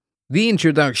The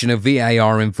introduction of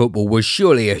VAR in football was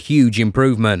surely a huge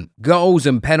improvement. Goals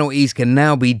and penalties can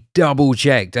now be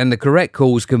double-checked and the correct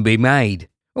calls can be made.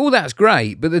 All that's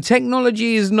great, but the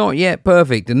technology is not yet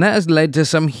perfect and that has led to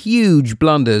some huge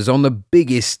blunders on the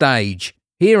biggest stage.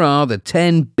 Here are the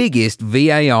 10 biggest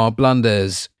VAR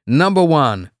blunders. Number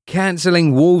 1.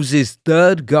 Cancelling Wolves'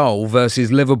 third goal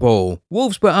versus Liverpool.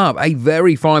 Wolves put up a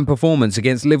very fine performance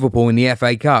against Liverpool in the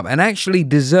FA Cup and actually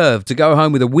deserved to go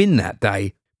home with a win that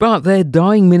day. But their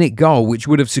dying minute goal, which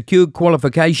would have secured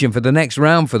qualification for the next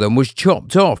round for them, was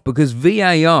chopped off because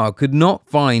VAR could not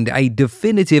find a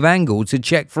definitive angle to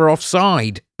check for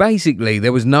offside. Basically,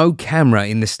 there was no camera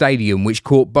in the stadium which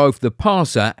caught both the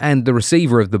passer and the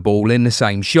receiver of the ball in the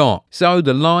same shot, so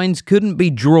the lines couldn't be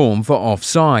drawn for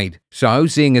offside. So,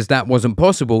 seeing as that wasn't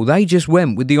possible, they just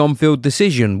went with the on-field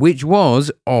decision, which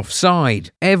was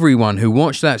offside. Everyone who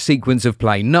watched that sequence of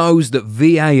play knows that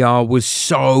VAR was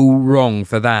so wrong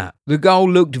for that. The goal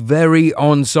looked very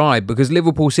onside because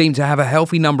Liverpool seemed to have a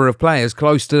healthy number of players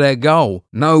close to their goal.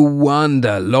 No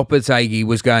wonder Lopetegui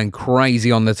was going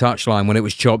crazy on the touchline when it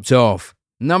was chopped off.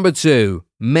 Number 2.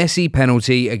 Messi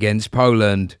penalty against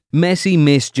Poland. Messi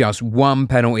missed just one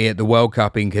penalty at the World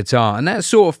Cup in Qatar, and that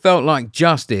sort of felt like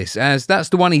justice, as that's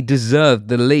the one he deserved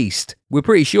the least. We're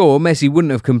pretty sure Messi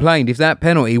wouldn't have complained if that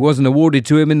penalty wasn't awarded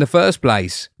to him in the first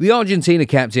place. The Argentina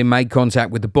captain made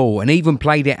contact with the ball and even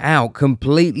played it out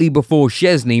completely before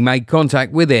Szczesny made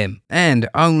contact with him, and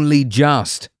only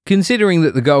just. Considering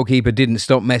that the goalkeeper didn't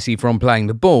stop Messi from playing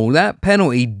the ball, that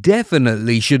penalty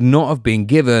definitely should not have been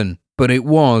given. But it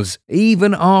was,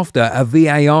 even after a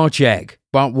VAR check.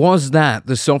 But was that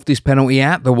the softest penalty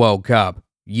at the World Cup?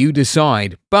 You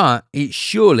decide, but it's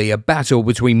surely a battle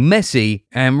between Messi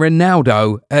and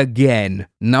Ronaldo again.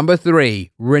 Number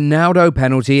 3. Ronaldo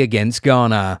penalty against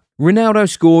Ghana. Ronaldo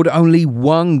scored only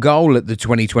one goal at the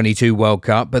 2022 World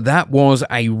Cup, but that was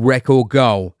a record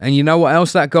goal. And you know what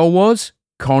else that goal was?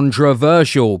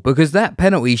 Controversial, because that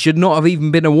penalty should not have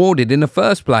even been awarded in the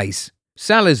first place.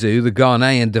 Salisu, the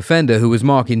Ghanaian defender who was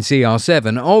marking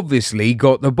CR7, obviously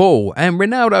got the ball, and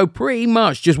Ronaldo pretty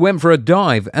much just went for a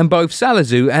dive, and both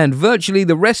Salisu and virtually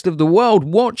the rest of the world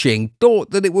watching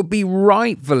thought that it would be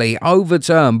rightfully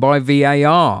overturned by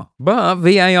VAR. But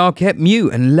VAR kept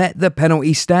mute and let the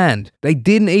penalty stand. They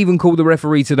didn't even call the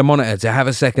referee to the monitor to have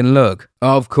a second look.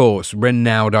 Of course,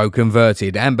 Ronaldo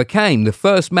converted and became the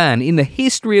first man in the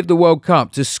history of the World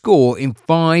Cup to score in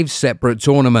 5 separate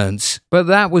tournaments. But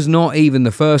that was not even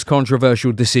the first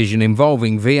controversial decision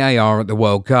involving VAR at the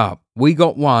World Cup. We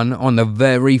got one on the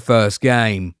very first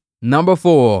game. Number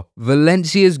 4.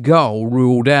 Valencia's goal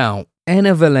ruled out.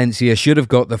 Enner Valencia should have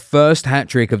got the first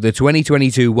hat-trick of the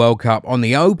 2022 World Cup on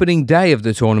the opening day of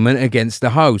the tournament against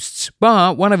the hosts,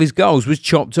 but one of his goals was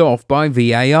chopped off by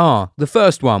VAR, the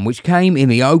first one which came in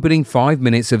the opening 5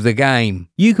 minutes of the game.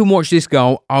 You can watch this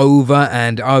goal over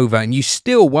and over and you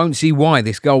still won't see why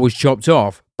this goal was chopped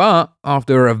off. But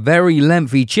after a very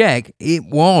lengthy check, it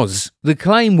was. The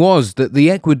claim was that the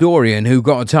Ecuadorian who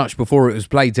got a touch before it was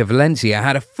played to Valencia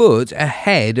had a foot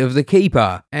ahead of the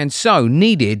keeper, and so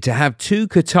needed to have 2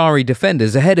 Qatari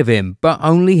defenders ahead of him, but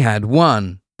only had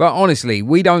one. But honestly,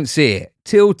 we don't see it.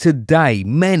 Till today,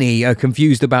 many are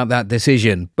confused about that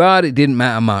decision, but it didn't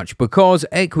matter much because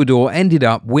Ecuador ended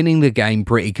up winning the game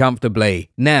pretty comfortably.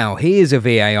 Now, here's a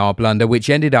VAR blunder which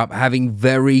ended up having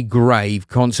very grave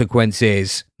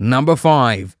consequences. Number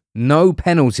 5. No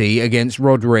penalty against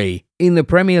Rodri. In the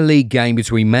Premier League game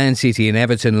between Man City and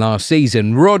Everton last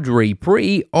season, Rodri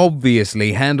pretty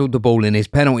obviously handled the ball in his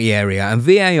penalty area and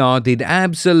VAR did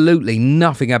absolutely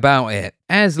nothing about it.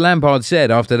 As Lampard said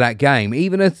after that game,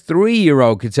 even a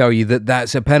 3-year-old could tell you that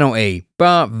that's a penalty.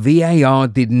 But VAR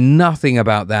did nothing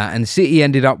about that and City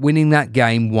ended up winning that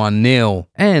game 1-0.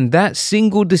 And that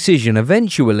single decision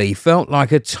eventually felt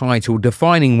like a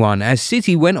title-defining one as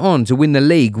City went on to win the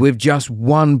league with just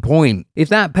 1 point. If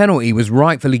that penalty was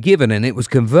rightfully given and it was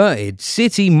converted,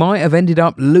 City might have ended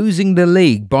up losing the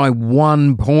league by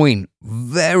 1 point.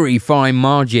 Very fine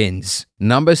margins.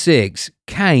 Number 6.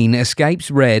 Kane escapes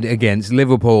red against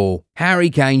Liverpool. Harry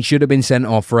Kane should have been sent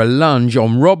off for a lunge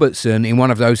on Robertson in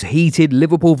one of those heated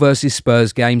Liverpool vs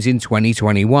Spurs games in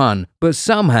 2021, but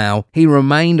somehow he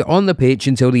remained on the pitch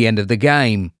until the end of the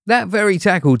game. That very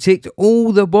tackle ticked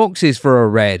all the boxes for a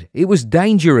red. It was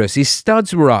dangerous, his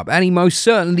studs were up, and he most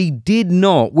certainly did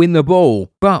not win the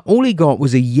ball. But all he got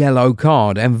was a yellow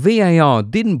card, and VAR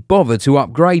didn't bother to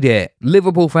upgrade it.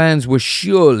 Liverpool fans were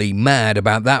surely mad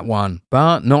about that one,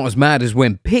 but not as mad as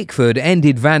when Pickford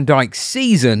ended Van Dijk's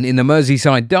season in the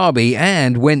Merseyside derby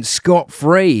and went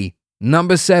scot-free.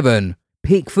 Number 7.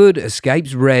 Pickford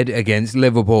escapes red against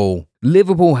Liverpool.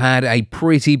 Liverpool had a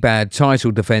pretty bad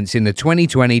title defence in the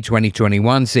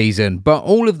 2020-2021 season, but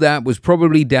all of that was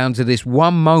probably down to this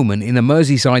one moment in the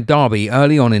Merseyside derby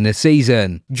early on in the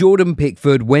season. Jordan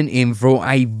Pickford went in for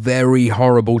a very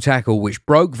horrible tackle which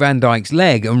broke Van Dijk's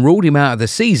leg and ruled him out of the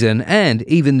season and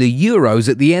even the Euros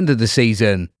at the end of the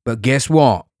season. But guess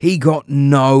what? He got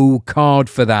no card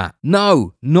for that.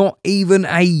 No, not even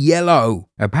a yellow.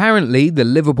 Apparently, the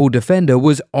Liverpool defender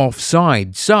was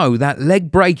offside, so that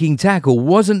leg-breaking tackle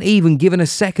wasn't even given a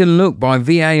second look by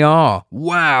VAR.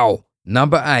 Wow.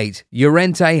 Number 8.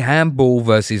 Llorente handball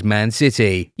versus Man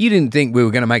City. You didn't think we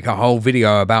were going to make a whole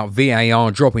video about VAR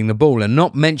dropping the ball and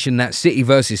not mention that City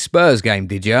versus Spurs game,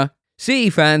 did you?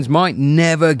 City fans might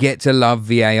never get to love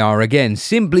VAR again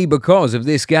simply because of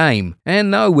this game. And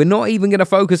no, we're not even going to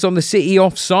focus on the City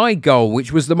offside goal,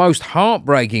 which was the most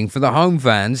heartbreaking for the home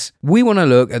fans. We want to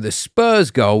look at the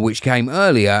Spurs goal, which came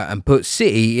earlier and put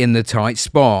City in the tight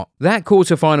spot. That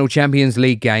quarter-final Champions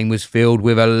League game was filled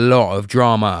with a lot of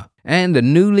drama. And the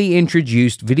newly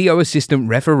introduced video assistant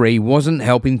referee wasn't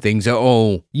helping things at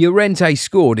all. Llorente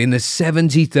scored in the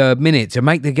 73rd minute to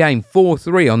make the game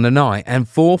 4-3 on the night and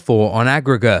 4-4 on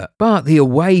aggregate. But the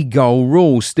away goal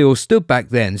rule still stood back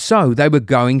then, so they were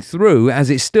going through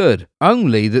as it stood.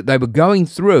 Only that they were going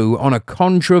through on a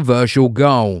controversial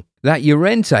goal. That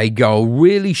Llorente goal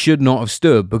really should not have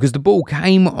stood because the ball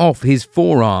came off his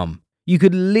forearm. You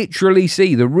could literally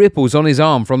see the ripples on his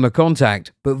arm from the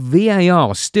contact, but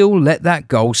VAR still let that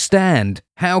goal stand.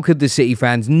 How could the City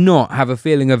fans not have a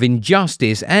feeling of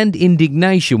injustice and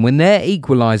indignation when their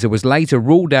equaliser was later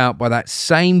ruled out by that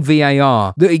same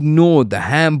VAR that ignored the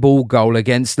handball goal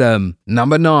against them?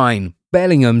 Number 9.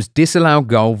 Bellingham's disallowed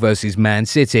goal versus Man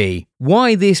City.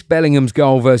 Why this Bellingham's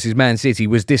goal versus Man City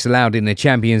was disallowed in the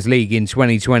Champions League in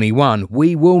 2021,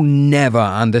 we will never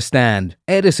understand.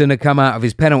 Ederson had come out of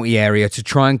his penalty area to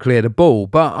try and clear the ball,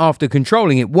 but after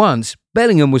controlling it once,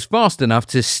 Bellingham was fast enough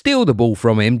to steal the ball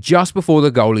from him just before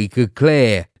the goalie could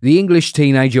clear. The English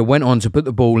teenager went on to put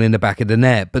the ball in the back of the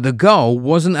net, but the goal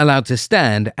wasn't allowed to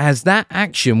stand as that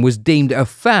action was deemed a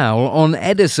foul on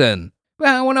Ederson. But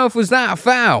how on earth was that a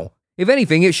foul? If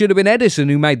anything, it should have been Ederson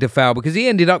who made the foul because he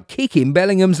ended up kicking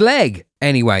Bellingham's leg.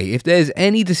 Anyway, if there's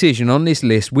any decision on this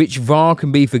list which VAR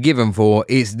can be forgiven for,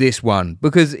 it's this one.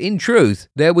 Because in truth,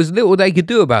 there was little they could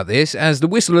do about this as the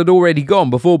whistle had already gone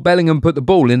before Bellingham put the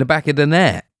ball in the back of the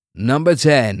net. Number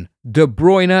 10. De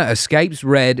Bruyne escapes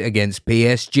red against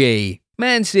PSG.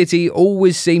 Man City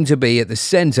always seem to be at the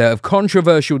centre of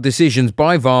controversial decisions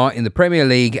by VAR in the Premier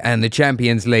League and the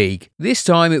Champions League. This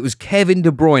time it was Kevin De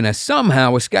Bruyne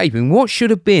somehow escaping what should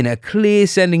have been a clear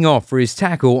sending off for his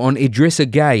tackle on Idrissa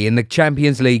Gueye in the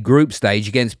Champions League group stage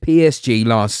against PSG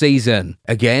last season.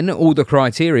 Again, all the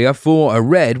criteria for a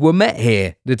red were met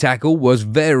here. The tackle was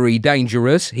very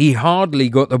dangerous, he hardly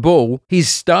got the ball, his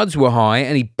studs were high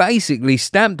and he basically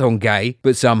stamped on Gueye,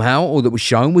 but somehow all that was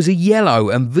shown was a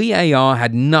yellow and VAR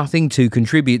had nothing to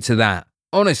contribute to that.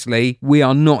 Honestly, we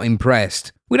are not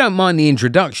impressed. We don't mind the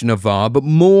introduction of VAR, but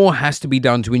more has to be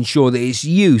done to ensure that its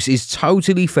use is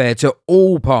totally fair to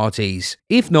all parties.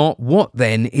 If not, what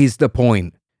then is the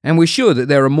point? And we're sure that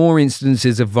there are more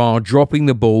instances of VAR dropping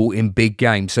the ball in big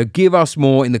games, so give us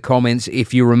more in the comments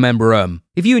if you remember them.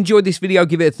 If you enjoyed this video,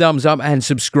 give it a thumbs up and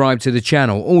subscribe to the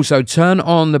channel. Also, turn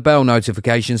on the bell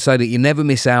notification so that you never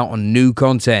miss out on new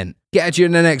content. Catch you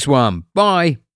in the next one. Bye!